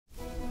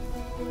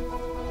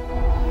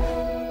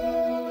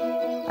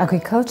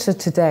Agriculture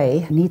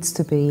today needs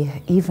to be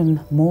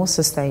even more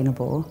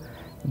sustainable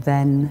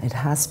than it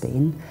has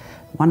been.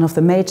 One of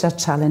the major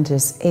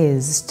challenges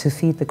is to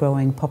feed the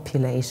growing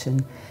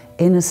population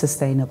in a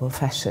sustainable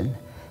fashion.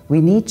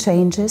 We need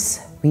changes,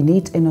 we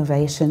need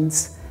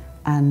innovations,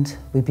 and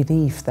we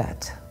believe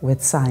that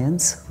with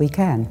science we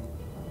can.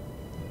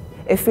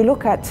 If we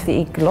look at the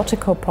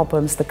ecological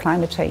problems, the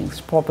climate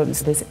change problems,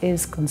 this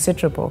is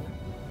considerable.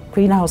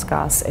 Greenhouse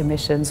gas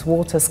emissions,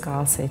 water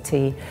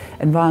scarcity,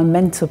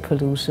 environmental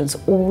pollutions,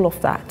 all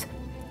of that.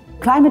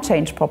 Climate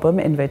change problem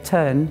in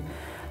return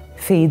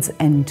feeds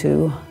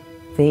into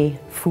the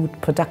food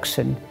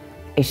production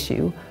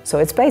issue. So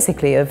it's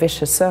basically a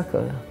vicious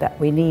circle that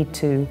we need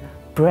to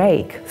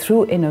break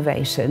through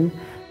innovation.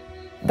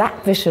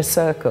 That vicious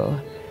circle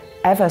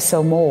ever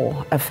so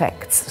more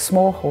affects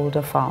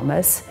smallholder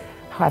farmers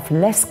who have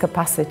less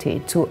capacity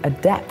to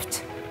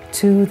adapt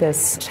to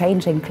this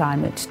changing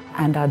climate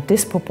and are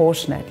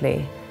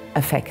disproportionately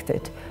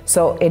affected.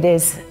 So it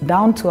is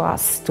down to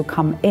us to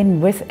come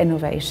in with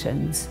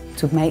innovations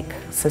to make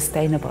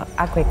sustainable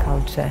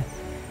agriculture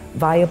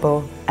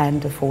viable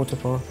and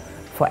affordable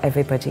for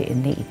everybody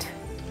in need.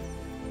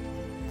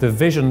 The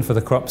vision for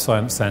the Crop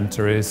Science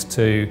Centre is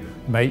to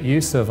make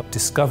use of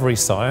discovery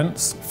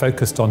science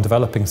focused on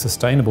developing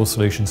sustainable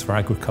solutions for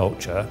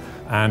agriculture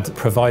and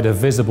provide a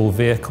visible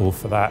vehicle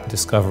for that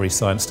discovery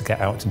science to get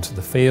out into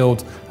the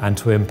field and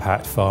to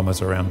impact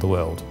farmers around the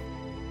world.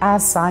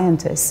 As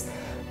scientists,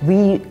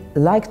 we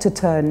like to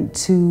turn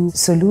to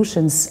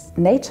solutions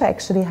nature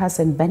actually has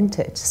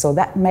invented, so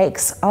that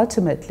makes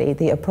ultimately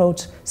the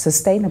approach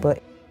sustainable.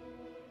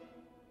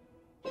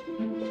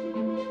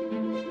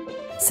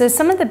 So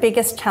some of the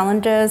biggest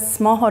challenges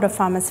smallholder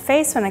farmers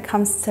face when it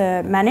comes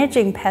to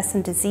managing pests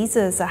and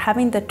diseases are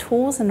having the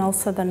tools and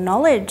also the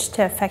knowledge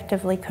to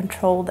effectively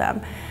control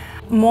them.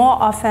 More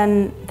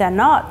often than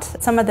not,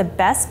 some of the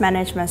best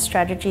management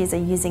strategies are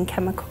using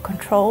chemical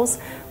controls,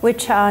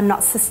 which are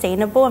not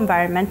sustainable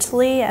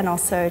environmentally and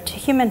also to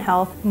human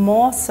health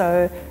more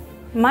so.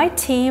 My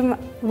team,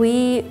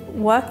 we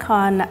work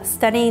on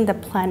studying the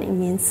plant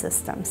immune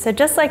system. So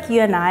just like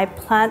you and I,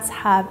 plants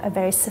have a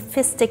very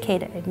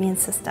sophisticated immune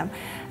system.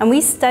 And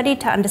we study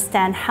to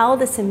understand how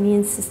this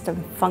immune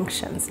system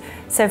functions.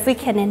 So if we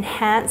can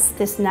enhance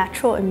this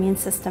natural immune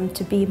system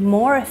to be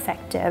more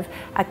effective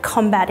at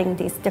combating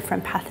these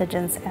different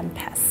pathogens and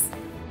pests.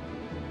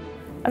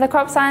 At the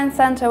Crop Science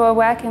Centre, we're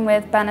working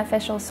with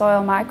beneficial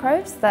soil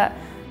microbes that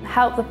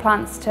help the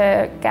plants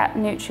to get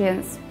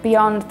nutrients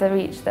beyond the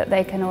reach that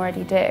they can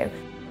already do.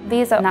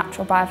 These are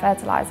natural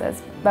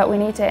biofertilizers, but we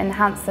need to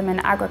enhance them in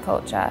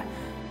agriculture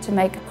to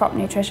make crop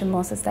nutrition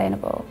more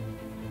sustainable.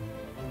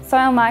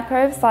 Soil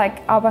microbes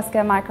like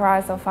arbuscular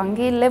mycorrhizal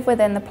fungi live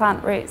within the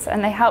plant roots,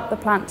 and they help the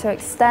plant to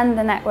extend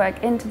the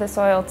network into the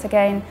soil to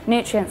gain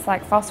nutrients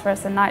like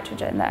phosphorus and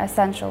nitrogen that are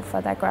essential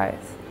for their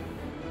growth.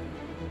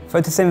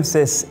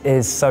 Photosynthesis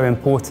is so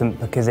important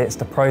because it's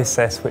the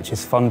process which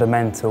is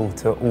fundamental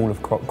to all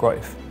of crop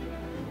growth.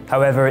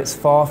 However, it's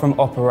far from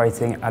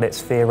operating at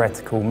its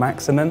theoretical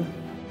maximum.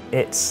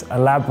 It's a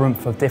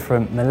labyrinth of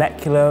different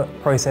molecular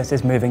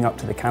processes moving up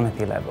to the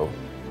canopy level.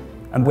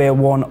 And we're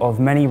one of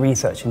many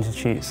research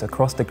institutes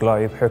across the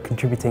globe who are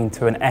contributing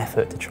to an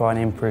effort to try and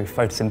improve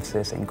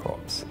photosynthesis in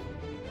crops.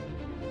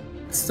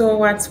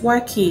 So at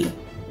WACI,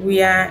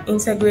 we are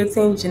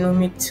integrating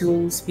genomic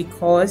tools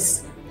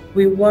because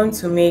we want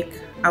to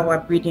make our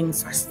breeding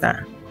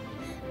faster.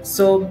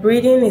 So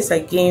breeding is a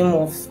game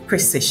of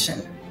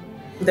precision.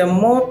 The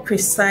more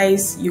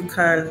precise you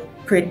can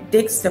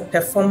predict the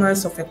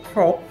performance of a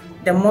crop,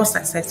 the more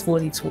successful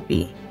it will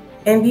be.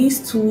 And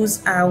these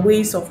tools are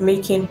ways of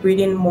making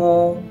breeding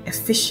more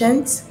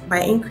efficient by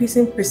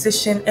increasing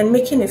precision and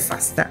making it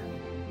faster.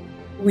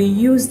 We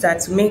use that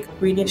to make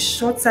breeding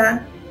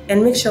shorter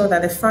and make sure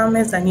that the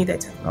farmers that need the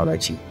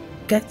technology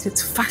get it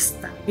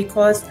faster,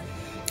 because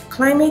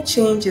climate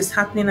change is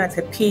happening at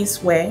a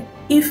pace where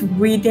if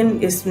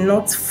breeding is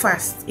not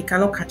fast, it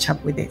cannot catch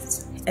up with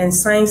it. And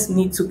science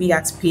needs to be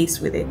at pace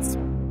with it.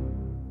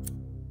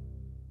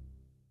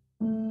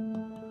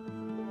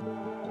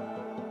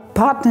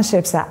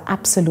 Partnerships are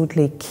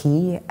absolutely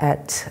key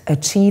at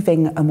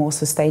achieving a more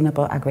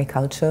sustainable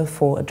agriculture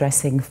for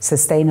addressing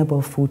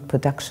sustainable food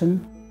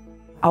production.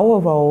 Our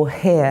role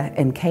here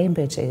in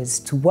Cambridge is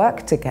to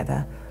work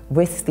together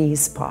with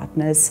these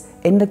partners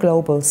in the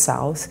global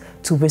south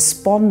to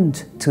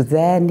respond to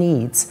their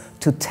needs,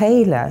 to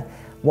tailor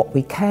what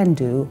we can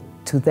do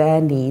to their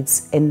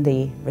needs in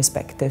the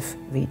respective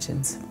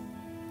regions.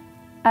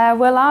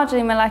 We're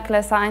largely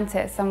molecular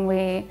scientists, and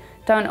we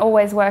don't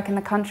always work in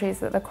the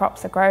countries that the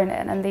crops are grown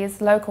in, and these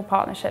local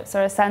partnerships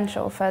are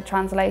essential for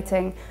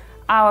translating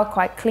our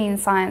quite clean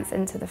science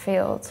into the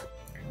field.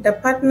 The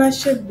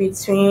partnership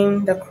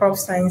between the Crop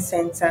Science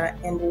Centre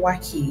and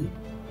WACI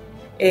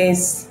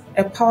is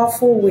a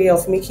powerful way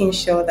of making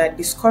sure that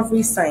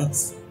discovery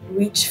science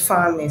reach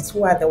farmers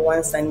who are the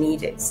ones that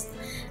need it.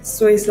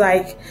 So it's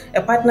like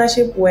a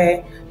partnership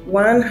where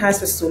one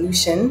has a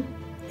solution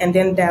and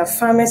then there are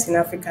farmers in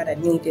Africa that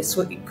need it,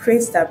 so it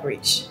creates that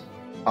bridge.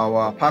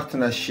 Our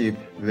partnership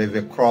with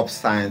the Crop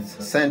Science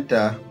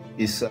Center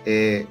is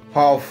a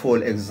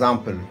powerful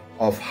example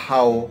of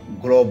how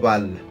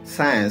global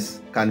science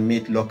can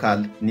meet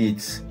local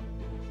needs.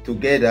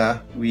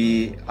 Together,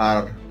 we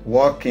are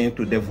working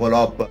to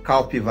develop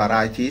cowpea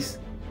varieties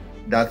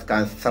that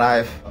can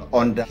thrive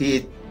under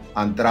heat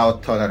and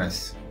drought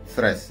tolerance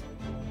stress,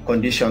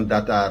 conditions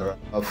that are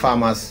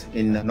farmers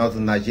in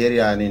northern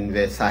Nigeria and in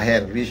the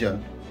Sahel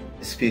region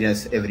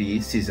experience every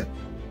season.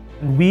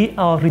 We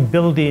are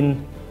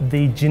rebuilding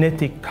the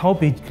genetic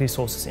cowpea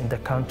resources in the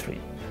country.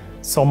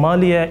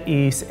 Somalia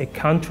is a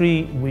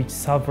country which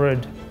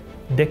suffered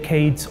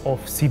decades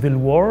of civil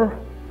war,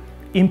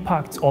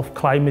 impacts of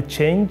climate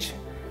change,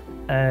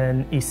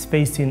 and is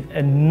facing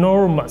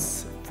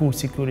enormous food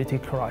security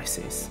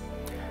crisis.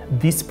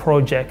 This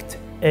project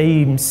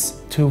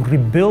aims to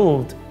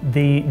rebuild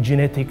the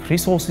genetic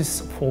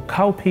resources for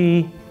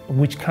cowpea,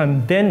 which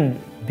can then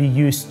be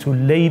used to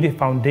lay the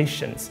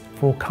foundations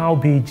for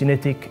cowpea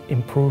genetic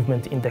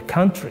improvement in the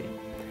country.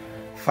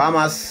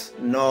 Farmers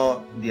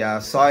know their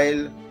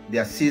soil,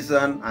 their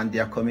season, and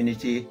their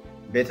community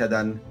better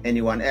than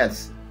anyone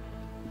else.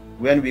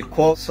 When we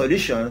call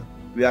solution,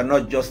 we are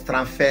not just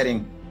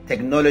transferring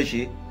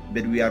technology,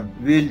 but we are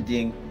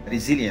building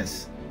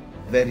resilience.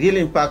 The real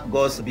impact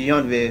goes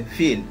beyond the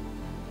field.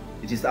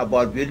 It is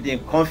about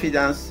building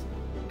confidence,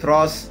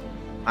 trust,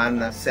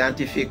 and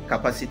scientific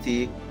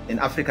capacity in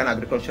African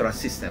agricultural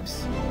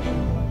systems.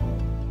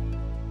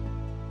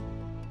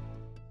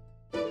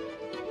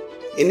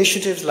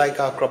 Initiatives like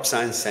our Crop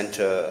Science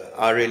Center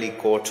are really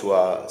core to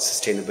our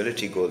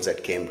sustainability goals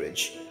at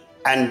Cambridge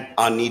and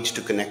our need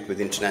to connect with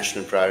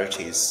international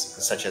priorities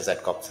such as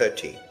at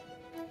COP30.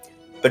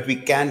 But we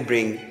can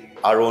bring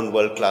our own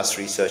world-class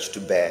research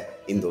to bear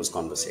in those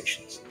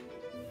conversations.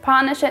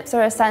 Partnerships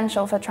are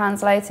essential for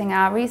translating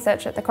our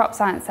research at the Crop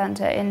Science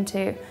Center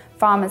into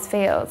farmers'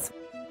 fields.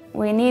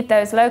 We need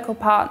those local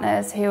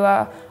partners who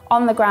are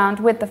on the ground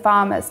with the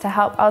farmers to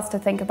help us to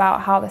think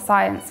about how the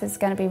science is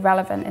going to be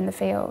relevant in the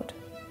field.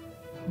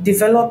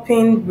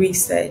 Developing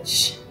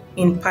research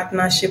in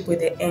partnership with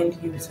the end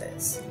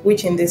users,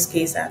 which in this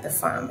case are the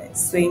farmers.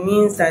 So it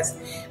means that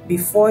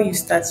before you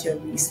start your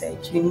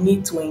research, you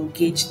need to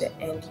engage the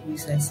end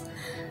users.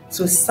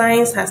 So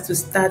science has to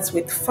start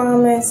with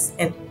farmers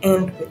and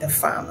end with the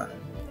farmer.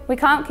 We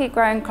can't keep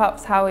growing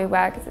crops how we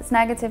were because it's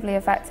negatively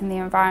affecting the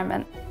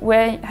environment.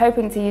 We're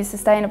hoping to use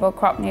sustainable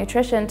crop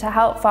nutrition to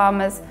help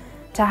farmers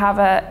to have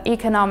an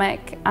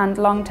economic and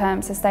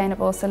long-term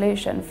sustainable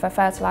solution for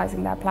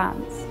fertilising their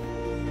plants.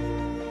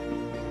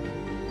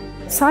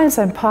 Science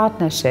and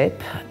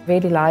partnership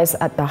really lies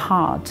at the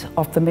heart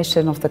of the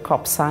mission of the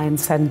Crop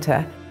Science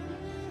Center.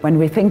 When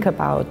we think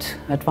about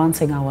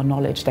advancing our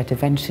knowledge that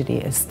eventually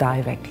is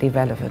directly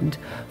relevant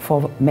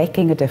for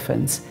making a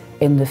difference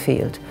in the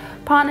field.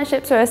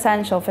 Partnerships are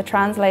essential for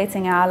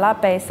translating our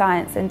lab-based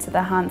science into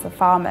the hands of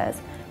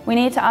farmers. We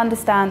need to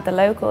understand the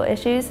local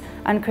issues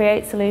and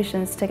create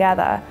solutions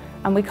together,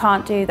 and we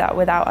can't do that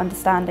without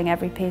understanding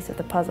every piece of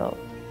the puzzle.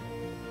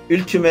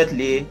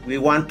 Ultimately, we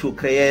want to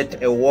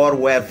create a world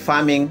where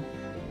farming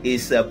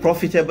is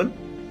profitable,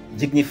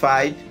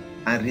 dignified,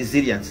 and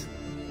resilient,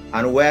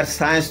 and where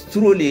science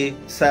truly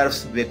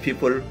serves the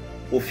people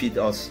who feed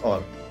us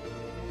all.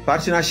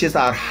 Partnerships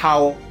are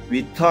how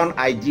we turn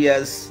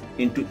ideas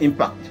into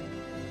impact,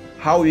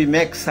 how we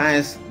make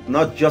science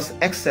not just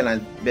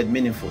excellent but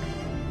meaningful.